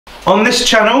On this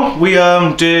channel, we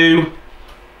do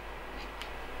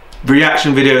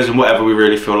reaction videos and whatever we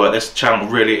really feel like. This channel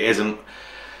really isn't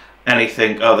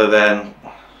anything other than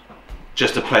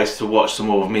just a place to watch some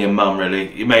more of me and Mum,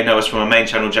 really. You may know us from our main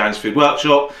channel, Ziangs Food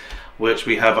Workshop, which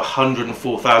we have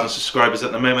 104,000 subscribers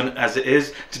at the moment as it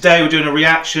is. Today we're doing a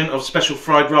reaction of special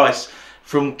fried rice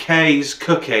from Kay's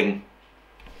Cooking.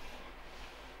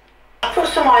 I put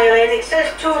some oil in. It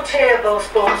says 2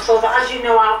 tablespoons, so that, as you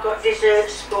know, I've got dessert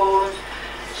spoons,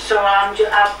 so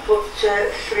I've put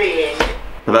 3 in.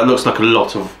 But that looks like a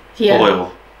lot of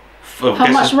oil.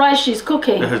 How much rice she's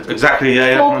cooking? Exactly,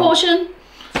 yeah. 4 portion?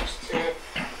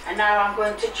 And now I'm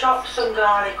going to chop some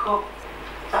garlic up.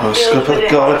 I'm just going to put the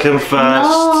garlic in first.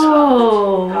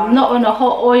 No, not on a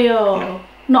hot oil.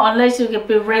 Not unless you can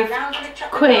be very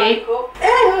quick. Put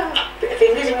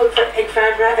fingers in with egg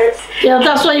fried rice. Yeah,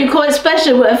 that's why you call it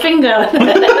special, with a finger.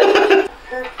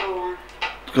 Purple.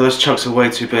 God, those chunks are way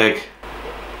too big.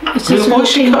 It's just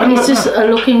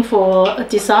looking for a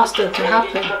disaster to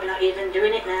happen. Probably not even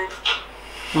doing it now.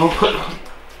 Oh,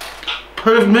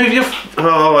 move your.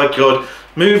 Oh my God,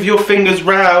 move your fingers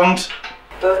round.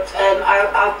 But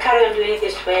I'll carry on doing it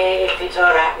this way if it's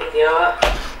all right with you.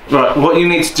 Right, what you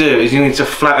need to do is you need to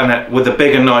flatten it with a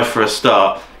bigger knife for a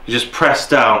start. You just press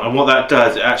down, and what that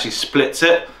does, it actually splits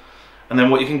it. And then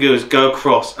what you can do is go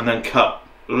across and then cut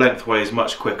lengthways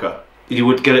much quicker. You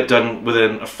would get it done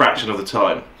within a fraction of the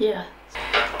time. Yeah.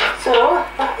 So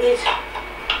that is.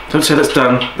 Don't say that's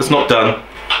done. That's not done.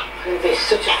 There's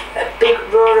such a big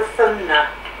roar of thunder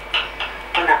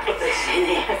when I put this in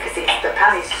here because the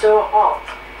pan is so hot.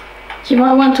 You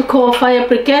might want to call fire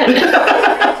brigade.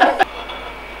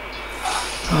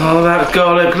 Oh, that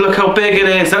garlic, look how big it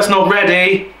is. That's not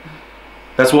ready.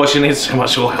 That's why she needs so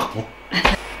much oil.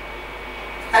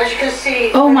 As you can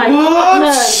see, oh my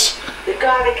goodness. The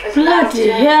garlic has bloody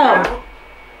hell. Down.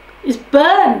 It's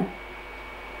burned.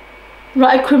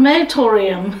 Right, a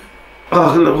crematorium.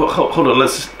 Oh, look, hold on,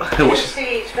 let's as you can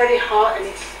see, it's very hot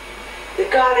and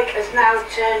the garlic has now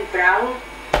turned brown.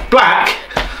 Black?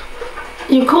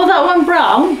 You call that one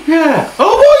brown? Yeah.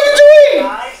 Oh, what are you doing?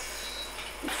 Rice.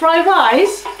 Fried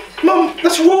rice? Mum,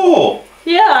 that's raw.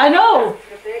 Yeah, I know.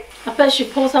 I bet she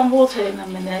pour some water in a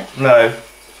minute. No.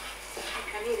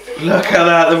 Look at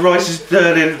that, the rice is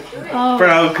turning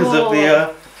brown because of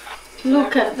the...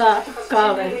 Look at that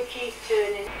garlic.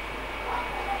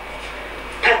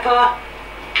 Pepper.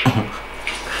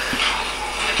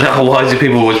 Now, why do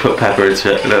people always put pepper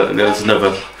into it? There's another...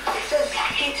 It says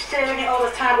keep stirring it all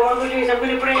the time. What I'm going to do is I'm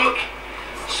going to break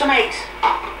some eggs.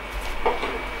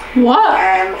 What?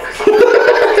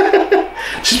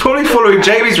 She's probably following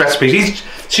Jamie's recipe.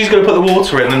 She's going to put the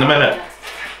water in a minute.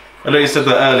 I know you said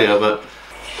that earlier, but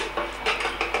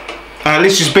at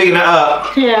least she's beating it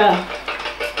up. Yeah.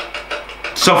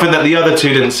 Something that the other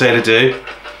two didn't say to do.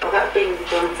 Well, that's been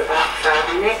done for about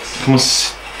 5 minutes. Come on,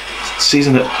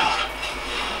 season it.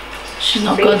 She's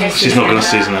not going to. She's not going to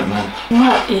season it, man.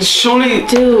 What is she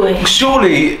doing?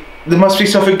 Surely there must be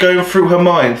something going through her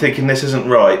mind, thinking this isn't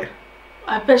right.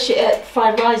 I bet she ate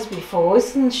fried rice before,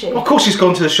 isn't she? Of course she's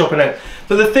gone to the shop and ate.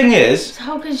 But the thing is...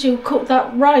 How can she cook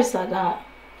that rice like that?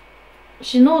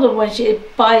 She knows that when she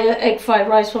buy egg fried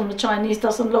rice from the Chinese,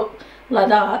 doesn't look like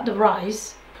that, the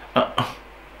rice.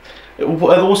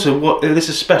 Also, what this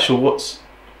is special, what's...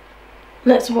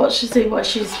 Let's watch and see what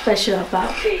she's special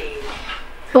about.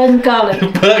 Burnt garlic.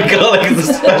 Burnt garlic is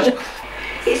special.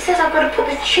 It says I've got to put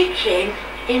the chicken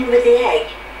in with the egg.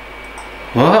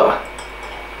 What?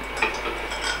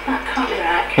 That can't be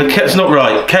right. It's not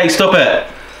right. Kay, stop it.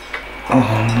 Oh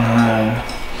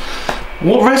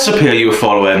no. What recipe are you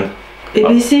following?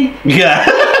 BBC? Yeah.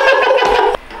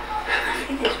 I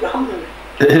think it's wrong.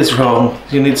 It is wrong.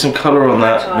 You need some colour on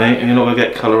that, mate. You're not going to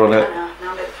get colour on it.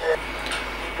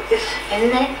 Put this in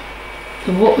there.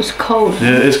 The water's cold.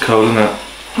 Yeah, it is cold, isn't it?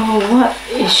 Oh, what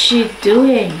is she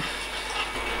doing?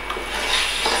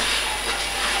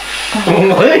 Oh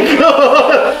my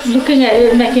God! Looking at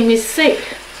it making me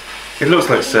sick. It looks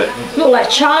like sick. Look like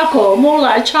charcoal, more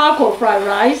like charcoal fried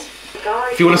rice.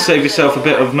 If you want to save yourself a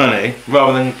bit of money,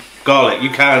 rather than garlic, you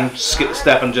can skip the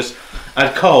step and just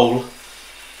add coal.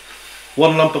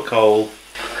 1 lump of coal.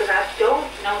 Because I don't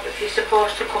know if you're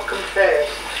supposed to cook them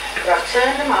first. But I've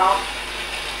turned them off.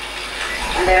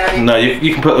 And then no,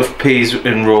 you can put the peas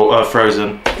in raw,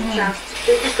 frozen.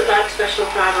 They just look like special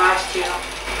fried rice to you.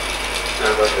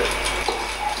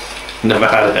 Never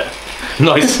had it.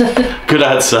 Nice. Good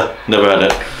answer. Never had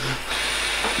it.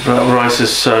 That rice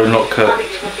is so not cooked.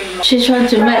 She's trying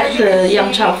to make the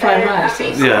young child fried rice.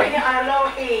 Yeah.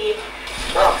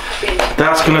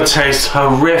 That's going to taste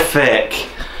horrific.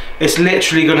 It's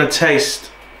literally going to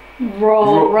taste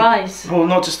raw rice. Well,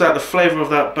 not just that, the flavour of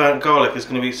that burnt garlic is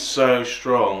going to be so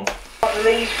strong.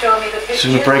 She's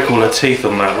going to break all her teeth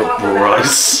on that raw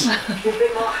rice.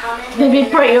 Maybe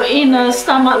break your inner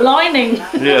stomach lining.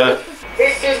 Yeah.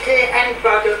 This is the end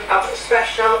product of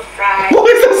special fried. Why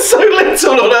is there so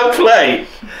little on her plate?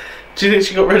 Do you think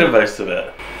she got rid of most of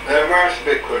it? The rice a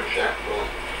bit crunchy, but...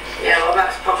 Yeah, well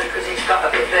that's probably because it's got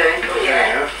a bit burnt, but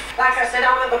yeah. Like I said,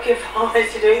 I wasn't looking forward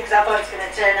to doing it because I thought it was going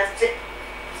to turn out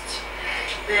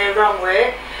the wrong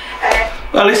way.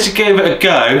 Well, at least you gave it a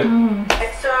go.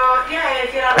 So, yeah,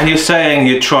 if you like... And you're saying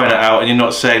you're trying it out and you're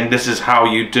not saying this is how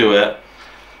you do it.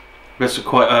 This is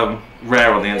quite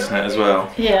rare on the internet as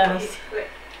well. Yes.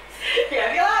 Yeah,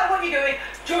 if you like what you're doing,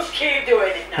 just keep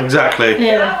doing it now. Exactly.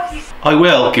 Yeah. I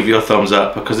will give you a thumbs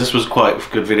up because this was quite a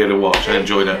good video to watch. I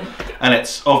enjoyed it. And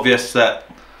it's obvious that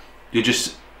you're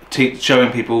just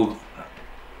showing people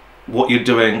what you're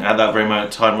doing at that very moment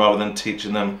in time rather than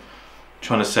teaching them,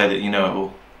 trying to say that you know it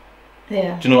all.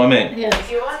 Yeah. Do you know what I mean? Yes.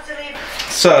 If you want to leave...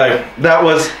 So, that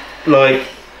was like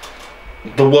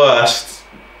the worst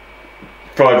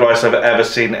fried rice I've ever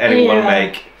seen anyone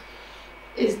make.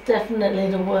 It's definitely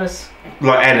the worst.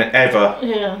 Like ever.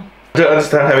 Yeah. I don't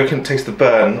understand how we couldn't taste the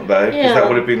burn though, because Yeah. that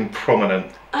would have been prominent.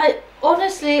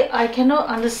 Honestly, I cannot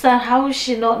understand how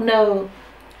she not know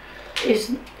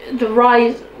is the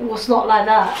rice was not like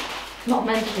that, not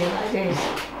meant to be like this,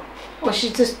 or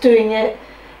she's just doing it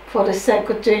for the sake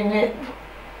of doing it.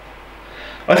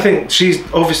 I think she's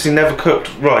obviously never cooked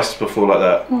rice before like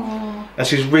that, and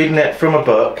she's reading it from a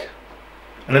book,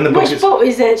 and in the book Which book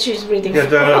is it she's reading? Yeah, I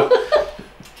don't know.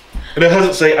 And it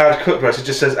doesn't say add cooked rice, it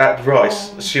just says add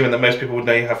rice, assuming that most people would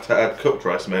know you have to add cooked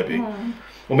rice maybe.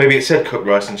 Or maybe it said cooked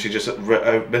rice and she just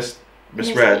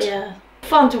misread. Yeah.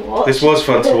 Fun to watch. This was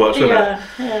fun to watch, wasn't it?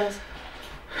 Yes.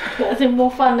 But I think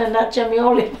more fun than that Jamie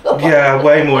Oliver. Yeah,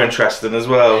 way more interesting as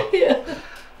well. Yeah.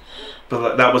 But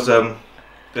like, that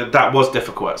was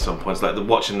difficult at some points. Like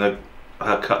watching her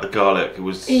cut the garlic, it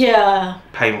was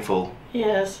painful.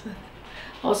 Yes.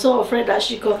 I was so afraid that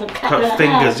she got the cut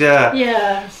fingers. Yeah.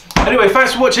 Yes. Anyway,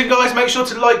 thanks for watching, guys. Make sure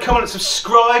to like, comment, and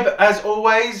subscribe as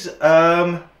always.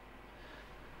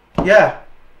 Yeah,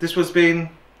 this has been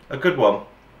a good one.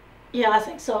 Yeah, I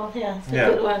think so. Yeah, it's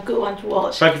a good one to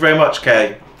watch. Thank you very much,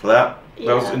 Kay, for that. Yeah.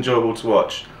 That was enjoyable to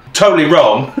watch. Totally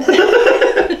wrong,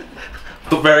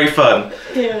 but very fun.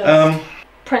 Yeah.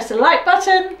 Press the like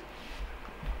button.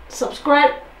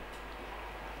 Subscribe.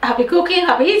 Happy cooking,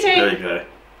 happy eating. There you go.